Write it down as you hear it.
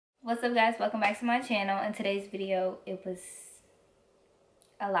What's up, guys? Welcome back to my channel. In today's video, a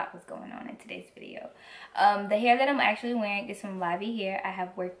lot was going on in today's video. The hair that I'm actually wearing is from Lavyhair. I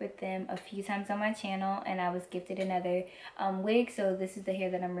have worked with them a few times on my channel, and I was gifted another wig, so this is the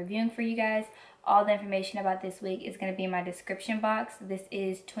hair that I'm reviewing for you guys. All the information about this wig is going to be in my description box. This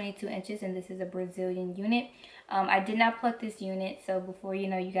is 22 inches, and this is a Brazilian unit. I did not pluck this unit, so before you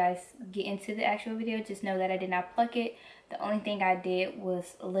guys get into the actual video, just know that I did not pluck it. The only thing I did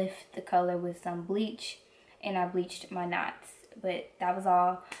was lift the color with some bleach, and I bleached my knots. But that was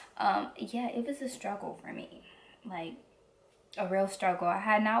all. Yeah, it was a struggle for me, like a real struggle. I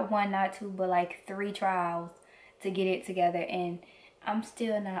had not one, not two, but like 3 trials to get it together, and I'm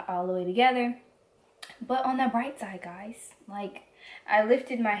still not all the way together. But on the bright side, guys, like, I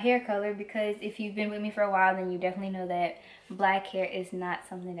lifted my hair color because if you've been with me for a while, then you definitely know that black hair is not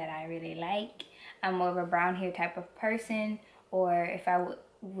something that I really like. I'm more of a brown hair type of person, or if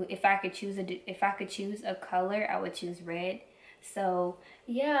I could choose a color, I would choose red. So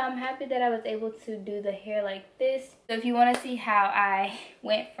yeah, I'm happy that I was able to do the hair like this. So if you want to see how I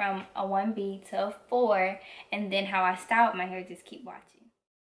went from a 1B to a 4 and then how I styled my hair, just keep watching.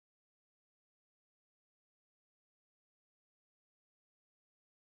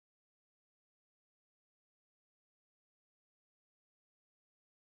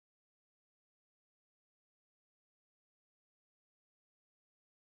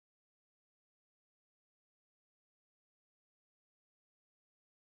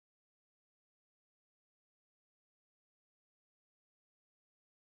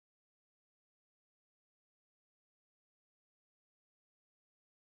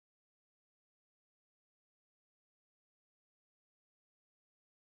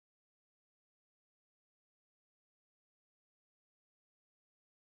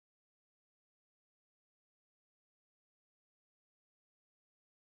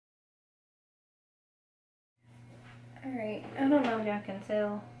 Alright, I don't know if y'all can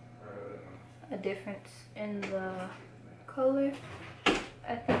tell a difference in the color.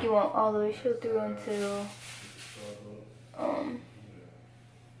 I think it won't all the way show through until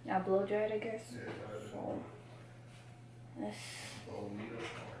I blow dried, I guess. So let's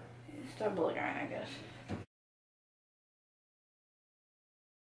start blow drying, I guess.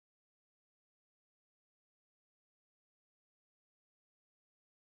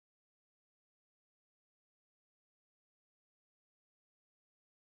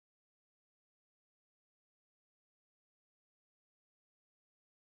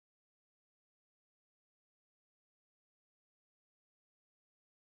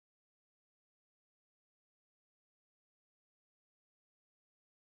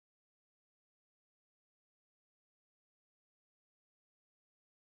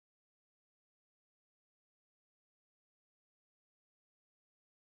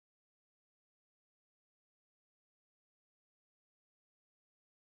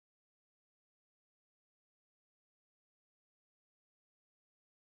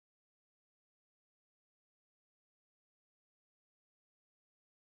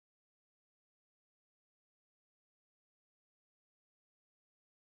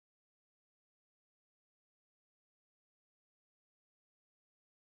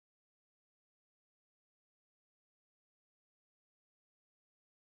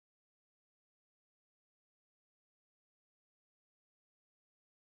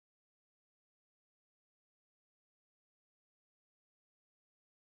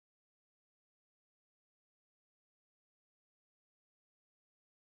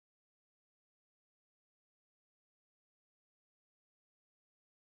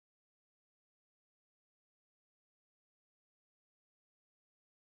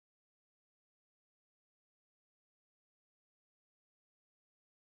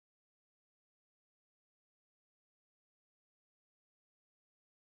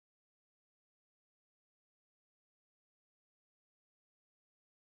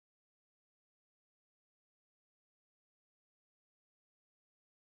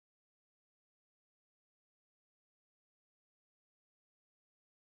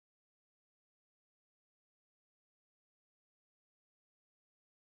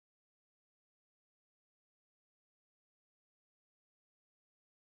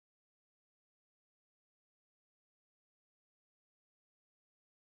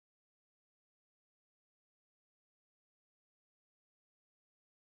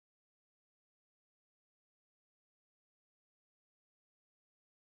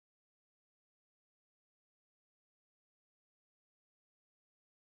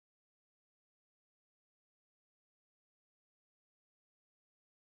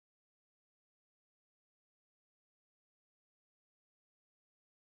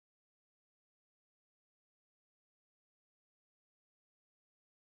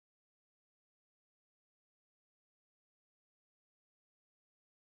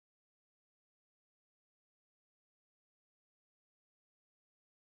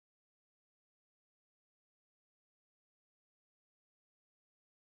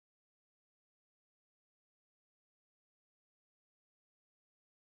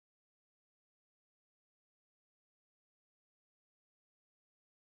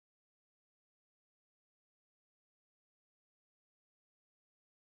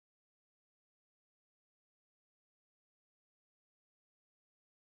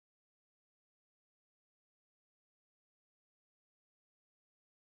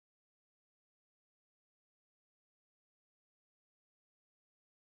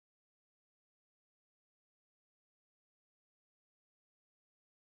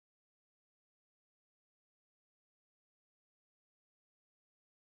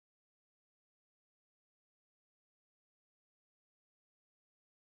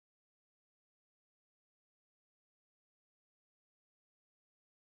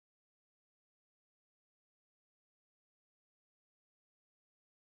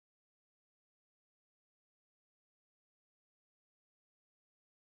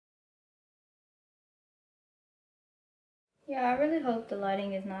 Yeah, I really hope the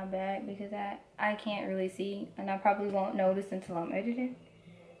lighting is not bad because I can't really see, and I probably won't notice until I'm editing.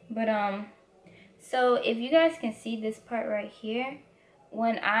 But so if you guys can see this part right here,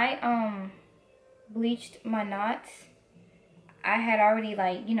 when I bleached my knots, I had already,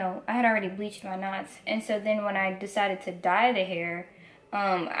 like, you know, I had already bleached my knots. And so then when I decided to dye the hair,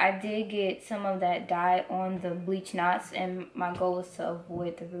 I did get some of that dye on the bleach knots, and my goal was to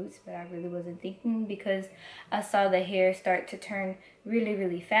avoid the roots, but I really wasn't thinking because I saw the hair start to turn really,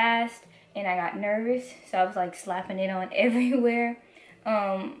 really fast, and I got nervous, so I was like slapping it on everywhere.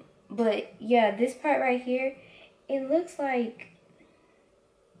 But yeah, this part right here, it looks like,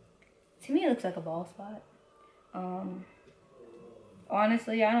 to me it looks like a bald spot.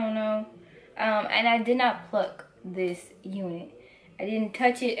 Honestly, I don't know. And I did not pluck this unit. I didn't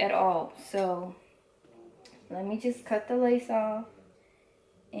touch it at all. So let me just cut the lace off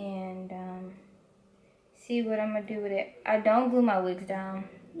and see what I'm gonna do with it. I don't glue my wigs down.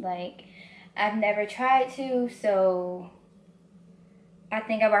 Like, I've never tried to, so I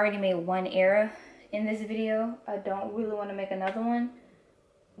think I've already made one error in this video. I don't really want to make another one,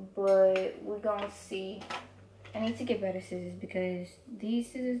 but we're gonna see. I need to get better scissors because these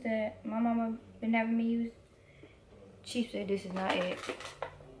scissors that my mama been having me use, she said this is not it.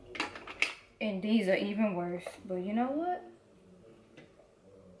 And these are even worse. But you know what?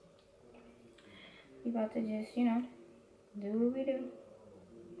 We about to just, you know, do what we do.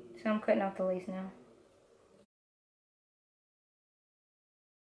 So I'm cutting off the lace now.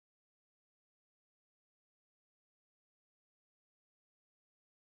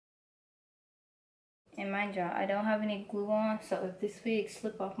 And mind y'all, I don't have any glue on, so if this wig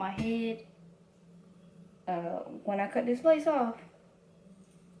slip off my head, when I cut this lace off,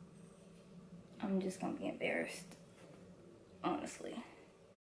 I'm just gonna be embarrassed, honestly.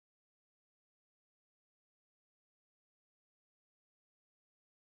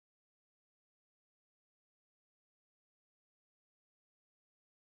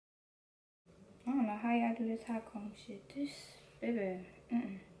 I don't know how y'all do this hot comb shit. This, baby,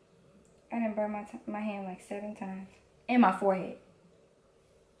 I done burned my hand like 7 times. And my forehead.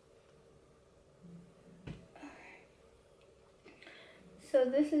 So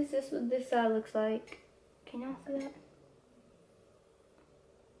this is just what this side looks like. Can y'all see that?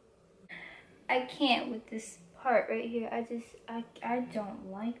 I can't with this part right here. I don't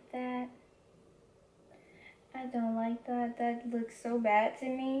like that. I don't like that. That looks so bad to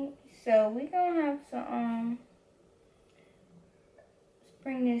me. So we gonna have to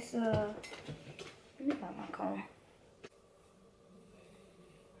bring this let me find my comb.